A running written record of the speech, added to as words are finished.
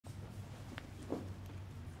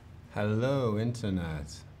Hello,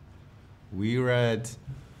 Internet. We're at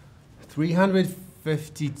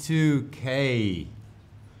 352K.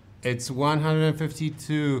 It's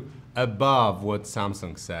 152 above what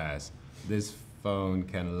Samsung says. This phone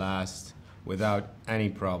can last without any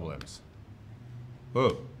problems.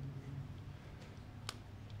 Oh.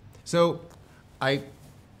 So I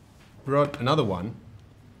brought another one.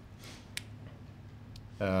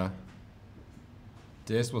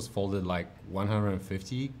 This was folded like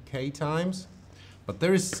 150K times, but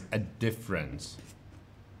there is a difference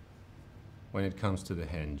when it comes to the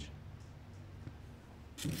hinge.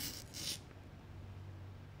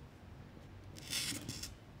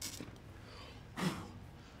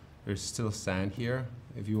 There's still sand here.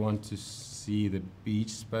 If you want to see the beach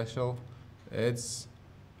special, it's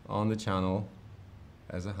on the channel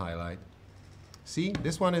as a highlight. See,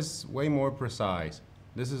 this one is way more precise.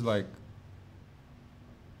 This is like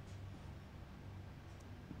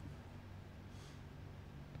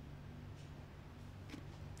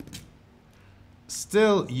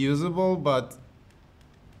still usable, but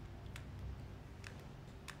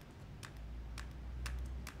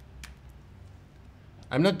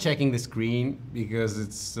I'm not checking the screen because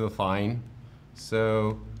it's still fine.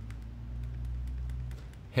 So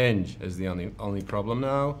Hinge is the only problem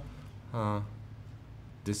now.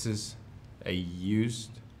 This is a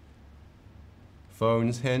used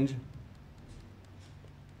phone's hinge.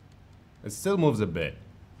 It still moves a bit,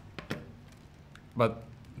 but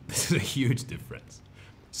this is a huge difference.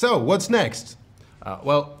 So what's next?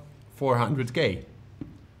 Well, 400K,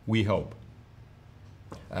 we hope.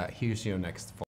 Here's your next phone.